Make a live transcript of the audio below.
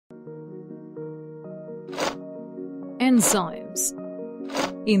Enzymes.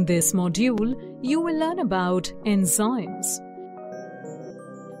 In this module, you will learn about enzymes.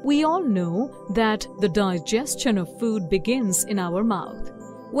 We all know that the digestion of food begins in our mouth.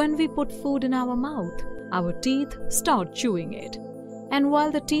 When we put food in our mouth, our teeth start chewing it. And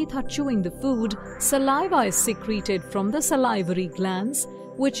while the teeth are chewing the food, saliva is secreted from the salivary glands,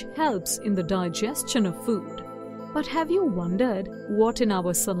 which helps in the digestion of food. But have you wondered what in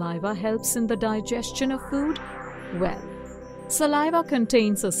our saliva helps in the digestion of food? Well, saliva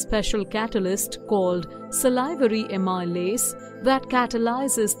contains a special catalyst called salivary amylase that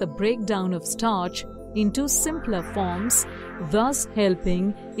catalyzes the breakdown of starch into simpler forms, thus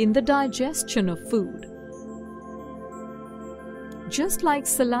helping in the digestion of food. Just like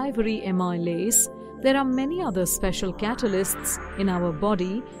salivary amylase, there are many other special catalysts in our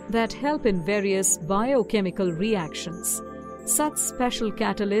body that help in various biochemical reactions. Such special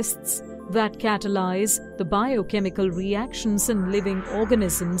catalysts that catalyze the biochemical reactions in living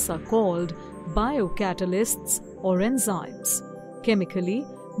organisms are called biocatalysts or enzymes. Chemically,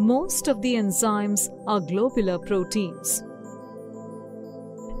 most of the enzymes are globular proteins.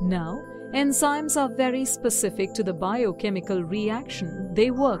 Now, enzymes are very specific to the biochemical reaction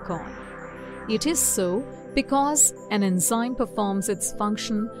they work on. It is so because an enzyme performs its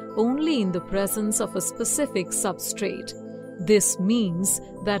function only in the presence of a specific substrate. This means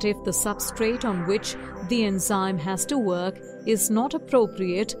that if the substrate on which the enzyme has to work is not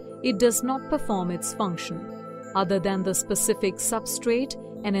appropriate, it does not perform its function. Other than the specific substrate,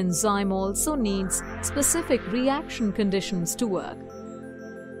 an enzyme also needs specific reaction conditions to work.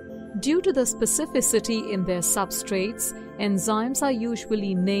 Due to the specificity in their substrates, enzymes are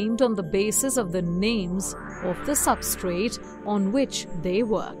usually named on the basis of the names of the substrate on which they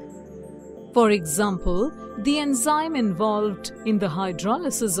work. For example, the enzyme involved in the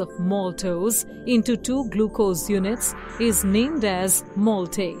hydrolysis of maltose into 2 glucose units is named as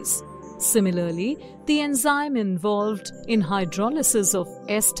maltase. Similarly, the enzyme involved in hydrolysis of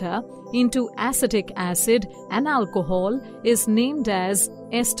ester into acetic acid and alcohol is named as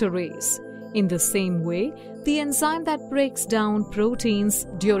esterase. In the same way, the enzyme that breaks down proteins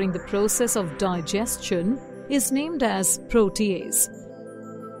during the process of digestion is named as protease.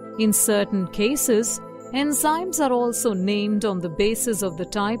 In certain cases, enzymes are also named on the basis of the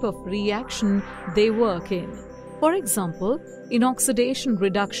type of reaction they work in. For example, in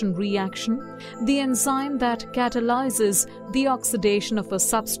oxidation-reduction reaction, the enzyme that catalyzes the oxidation of a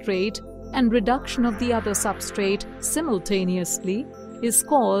substrate and reduction of the other substrate simultaneously is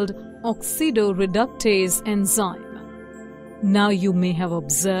called oxidoreductase enzyme. Now you may have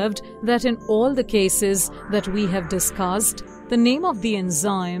observed that in all the cases that we have discussed, the name of the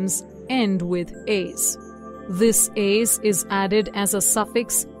enzymes end with ase. This ase is added as a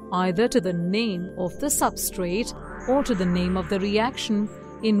suffix either to the name of the substrate or to the name of the reaction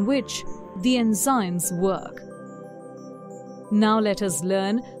in which the enzymes work. Now let us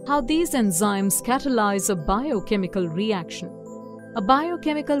learn how these enzymes catalyze a biochemical reaction. A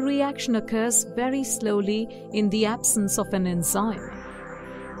biochemical reaction occurs very slowly in the absence of an enzyme,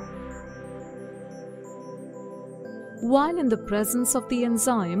 while in the presence of the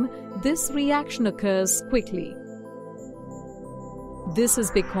enzyme, this reaction occurs quickly. This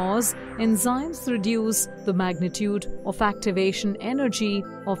is because enzymes reduce the magnitude of activation energy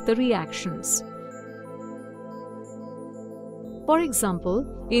of the reactions. For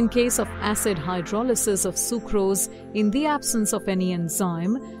example, in case of acid hydrolysis of sucrose in the absence of any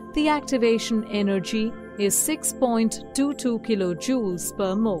enzyme, the activation energy is 6.22 kilojoules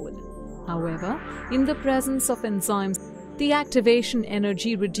per mole. However, in the presence of enzymes, the activation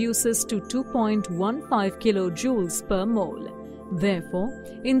energy reduces to 2.15 kilojoules per mole.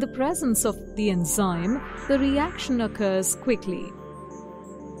 Therefore, in the presence of the enzyme, the reaction occurs quickly.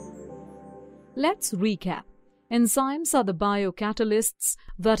 Let's recap. Enzymes are the biocatalysts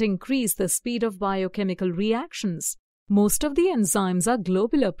that increase the speed of biochemical reactions. Most of the enzymes are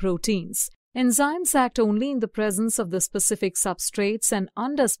globular proteins. Enzymes act only in the presence of the specific substrates and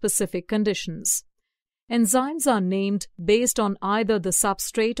under specific conditions. Enzymes are named based on either the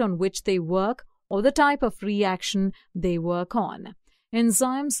substrate on which they work or the type of reaction they work on.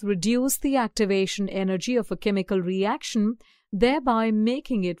 Enzymes reduce the activation energy of a chemical reaction, thereby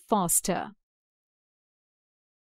making it faster.